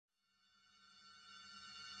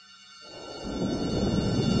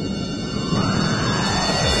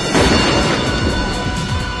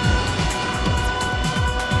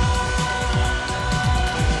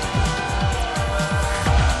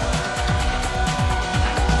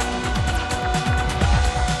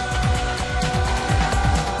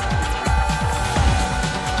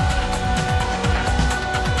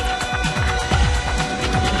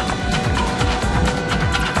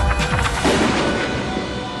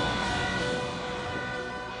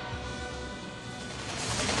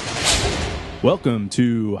Welcome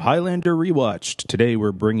to Highlander Rewatched. Today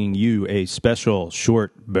we're bringing you a special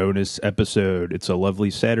short bonus episode. It's a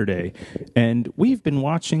lovely Saturday, and we've been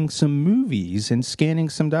watching some movies and scanning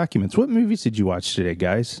some documents. What movies did you watch today,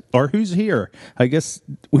 guys? Or who's here? I guess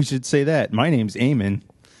we should say that. My name's Eamon.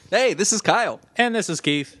 Hey, this is Kyle. And this is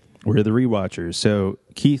Keith. We're the Rewatchers. So,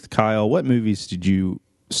 Keith, Kyle, what movies did you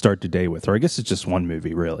start the day with? Or I guess it's just one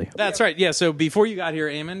movie, really. That's right. Yeah, so before you got here,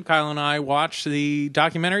 Eamon, Kyle and I watched the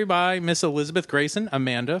documentary by Miss Elizabeth Grayson,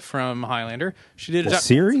 Amanda from Highlander. She did a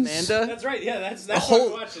series? Amanda? That's right. Yeah, that's a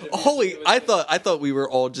whole, I thought we were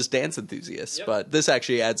all just dance enthusiasts, yep. But this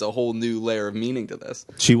actually adds a whole new layer of meaning to this.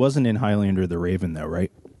 She wasn't in Highlander the Raven, though,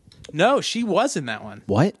 right? No, she was in that one.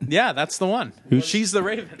 What? Yeah, that's the one. She's the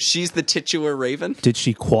Raven. She's the titular Raven. Did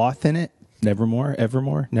she quoth in it? Nevermore?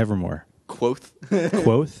 Evermore? Nevermore. Quoth.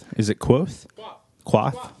 Quoth? Is it quoth?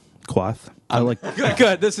 Quoth. Quoth. I like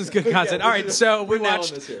good. This is good content. All right, so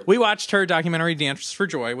we watched her documentary Dance for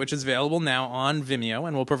Joy, which is available now on Vimeo,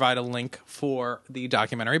 and we'll provide a link for the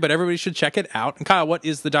documentary, but everybody should check it out. And Kyle, what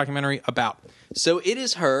is the documentary about? So it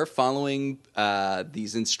is her following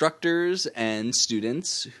these instructors and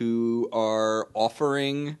students who are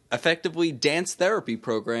offering effectively dance therapy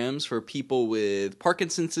programs for people with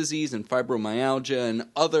Parkinson's disease and fibromyalgia and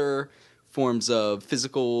other forms of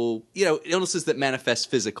physical, illnesses that manifest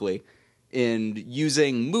physically, in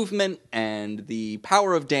using movement and the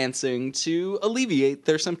power of dancing to alleviate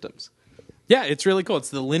their symptoms. Yeah, it's really cool.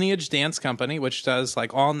 It's the Lineage Dance Company, which does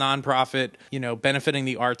like all nonprofit, benefiting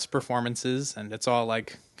the arts performances, and it's all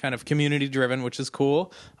like kind of community driven, which is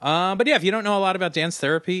cool. But yeah, if you don't know a lot about dance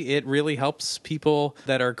therapy, it really helps people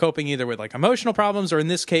that are coping either with like emotional problems or in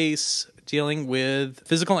this case, dealing with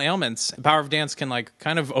physical ailments. The power of dance can like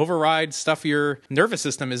kind of override stuff your nervous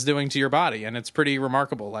system is doing to your body. And it's pretty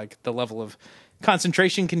remarkable. Like the level of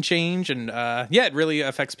concentration can change. And it really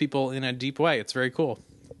affects people in a deep way. It's very cool.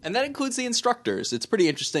 And that includes the instructors. It's pretty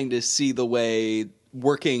interesting to see the way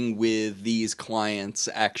working with these clients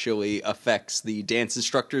actually affects the dance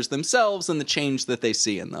instructors themselves and the change that they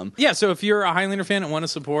see in them. Yeah, so if you're a Highlander fan and want to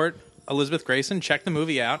support Elizabeth Grayson, check the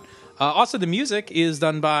movie out. Also, the music is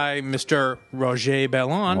done by Mr. Roger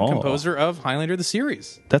Bellon, composer of Highlander the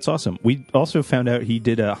series. That's awesome. We also found out he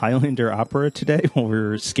did a Highlander opera today while we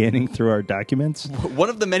were scanning through our documents. One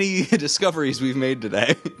of the many discoveries we've made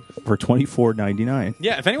today. For $24.99.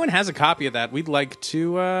 Yeah, if anyone has a copy of that, we'd like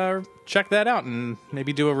to check that out and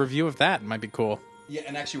maybe do a review of that. It might be cool. Yeah,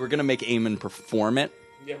 and actually, we're going to make Eamon perform it.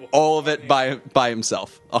 Yeah, all of it by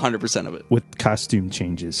himself, 100% of it. With costume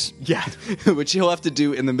changes. Yeah, which he'll have to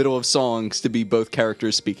do in the middle of songs to be both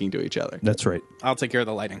characters speaking to each other. That's right. I'll take care of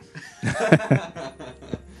the lighting.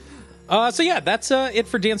 That's it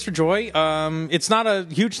for Dance for Joy. It's not a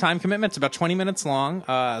huge time commitment. It's about 20 minutes long.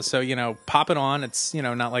 So, pop it on. It's,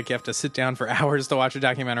 not like you have to sit down for hours to watch a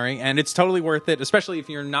documentary. And it's totally worth it, especially if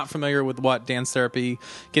you're not familiar with what dance therapy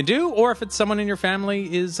can do, or if it's someone in your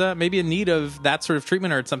family is maybe in need of that sort of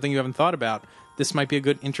treatment, or it's something you haven't thought about. This might be a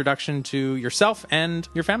good introduction to yourself and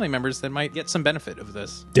your family members that might get some benefit of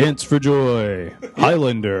this. Dance for Joy.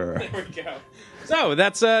 Highlander. There we go. So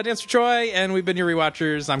that's Dance for Joy, and we've been your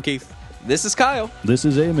Rewatchers. I'm Keith. This is Kyle. This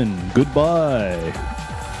is Eamon. Goodbye.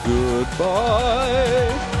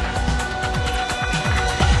 Goodbye.